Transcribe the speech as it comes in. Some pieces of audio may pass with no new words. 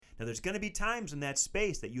Now, there's going to be times in that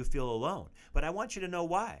space that you feel alone, but I want you to know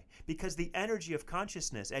why. Because the energy of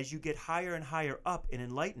consciousness, as you get higher and higher up in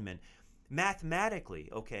enlightenment, mathematically,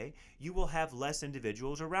 okay, you will have less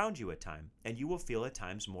individuals around you at times, and you will feel at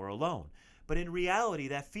times more alone. But in reality,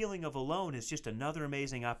 that feeling of alone is just another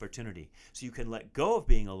amazing opportunity. So you can let go of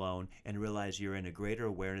being alone and realize you're in a greater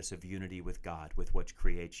awareness of unity with God, with what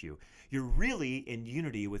creates you. You're really in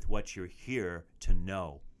unity with what you're here to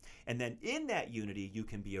know. And then in that unity, you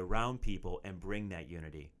can be around people and bring that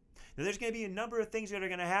unity. Now, there's going to be a number of things that are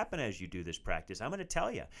going to happen as you do this practice. I'm going to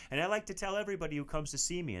tell you. And I like to tell everybody who comes to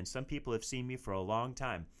see me, and some people have seen me for a long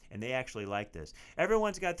time, and they actually like this.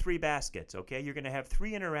 Everyone's got 3 baskets, okay? You're going to have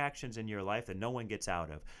 3 interactions in your life that no one gets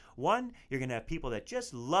out of. 1, you're going to have people that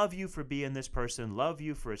just love you for being this person, love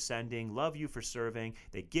you for ascending, love you for serving.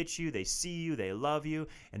 They get you, they see you, they love you,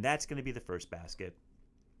 and that's going to be the first basket.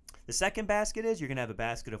 The second basket is you're going to have a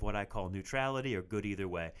basket of what I call neutrality or good either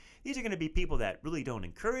way. These are going to be people that really don't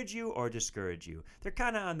encourage you or discourage you. They're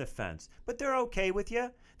kind of on the fence, but they're okay with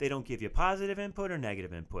you. They don't give you positive input or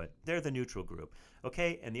negative input. They're the neutral group.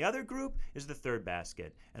 Okay, and the other group is the third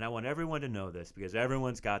basket. And I want everyone to know this because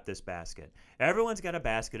everyone's got this basket. Everyone's got a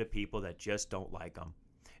basket of people that just don't like them.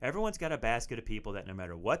 Everyone's got a basket of people that no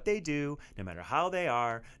matter what they do, no matter how they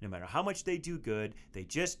are, no matter how much they do good, they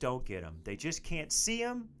just don't get them. They just can't see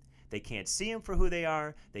them. They can't see them for who they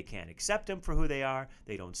are. They can't accept them for who they are.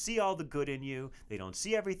 They don't see all the good in you. They don't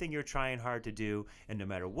see everything you're trying hard to do. And no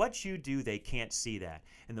matter what you do, they can't see that.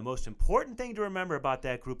 And the most important thing to remember about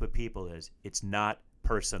that group of people is it's not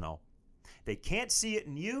personal. They can't see it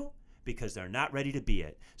in you because they're not ready to be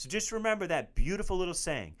it. So just remember that beautiful little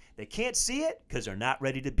saying. They can't see it because they're not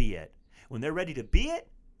ready to be it. When they're ready to be it,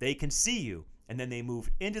 they can see you. And then they move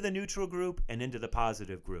into the neutral group and into the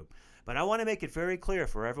positive group. But I want to make it very clear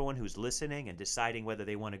for everyone who's listening and deciding whether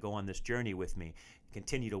they want to go on this journey with me,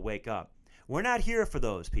 continue to wake up. We're not here for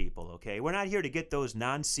those people, okay? We're not here to get those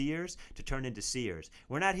non-seers to turn into seers.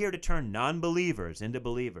 We're not here to turn non-believers into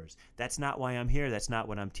believers. That's not why I'm here. That's not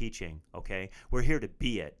what I'm teaching, okay? We're here to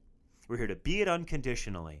be it. We're here to be it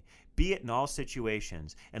unconditionally. Be it in all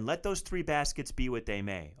situations, and let those 3 baskets be what they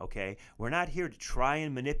may, okay? We're not here to try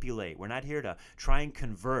and manipulate. We're not here to try and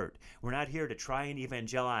convert. We're not here to try and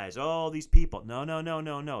evangelize all these people.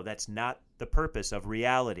 No. That's not the purpose of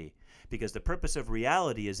reality, because the purpose of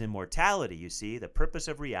reality is immortality, you see. The purpose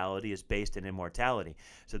of reality is based in immortality.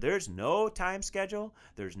 So there's no time schedule.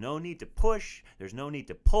 There's no need to push. There's no need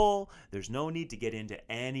to pull. There's no need to get into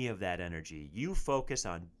any of that energy. You focus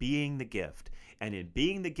on being the gift. And in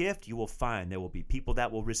being the gift, you will find there will be people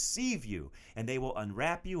that will receive you, and they will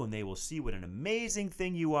unwrap you, and they will see what an amazing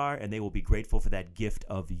thing you are, and they will be grateful for that gift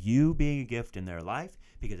of you being a gift in their life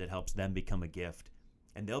because it helps them become a gift.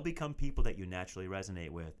 And they'll become people that you naturally resonate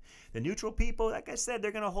with. The neutral people, like I said,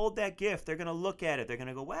 they're going to hold that gift. They're going to look at it. They're going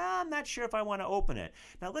to go, well, I'm not sure if I want to open it.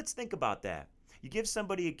 Now, let's think about that. You give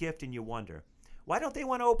somebody a gift and you wonder, why don't they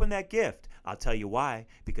want to open that gift? I'll tell you why.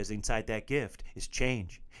 Because inside that gift is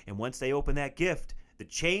change. And once they open that gift, the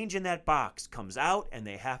change in that box comes out, and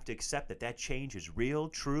they have to accept that that change is real,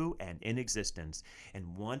 true, and in existence.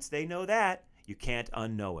 And once they know that, you can't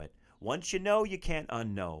unknow it. Once you know, you can't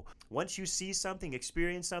unknow. Once you see something,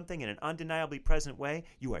 experience something in an undeniably present way,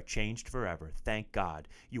 you are changed forever. Thank God.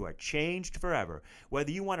 You are changed forever. Whether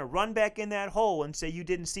you want to run back in that hole and say you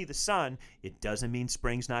didn't see the sun, it doesn't mean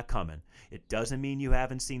spring's not coming. It doesn't mean you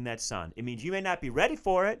haven't seen that sun. It means you may not be ready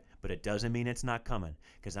for it, but it doesn't mean it's not coming.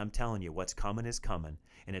 Because I'm telling you, what's coming is coming.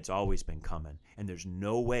 And it's always been coming. And there's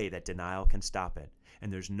no way that denial can stop it.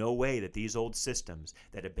 And there's no way that these old systems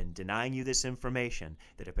that have been denying you this information,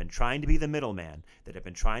 that have been trying to be the middleman, that have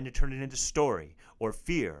been trying to turn it into story or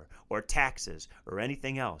fear or taxes or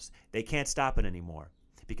anything else, they can't stop it anymore.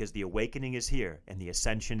 Because the awakening is here and the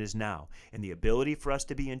ascension is now. And the ability for us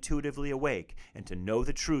to be intuitively awake and to know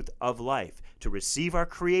the truth of life, to receive our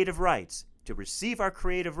creative rights,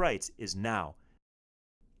 is now.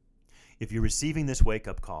 If you're receiving this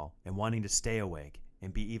wake-up call and wanting to stay awake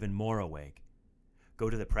and be even more awake, go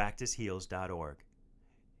to thepracticeheals.org.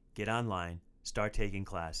 Get online, start taking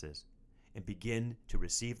classes, and begin to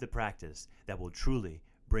receive the practice that will truly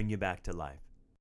bring you back to life.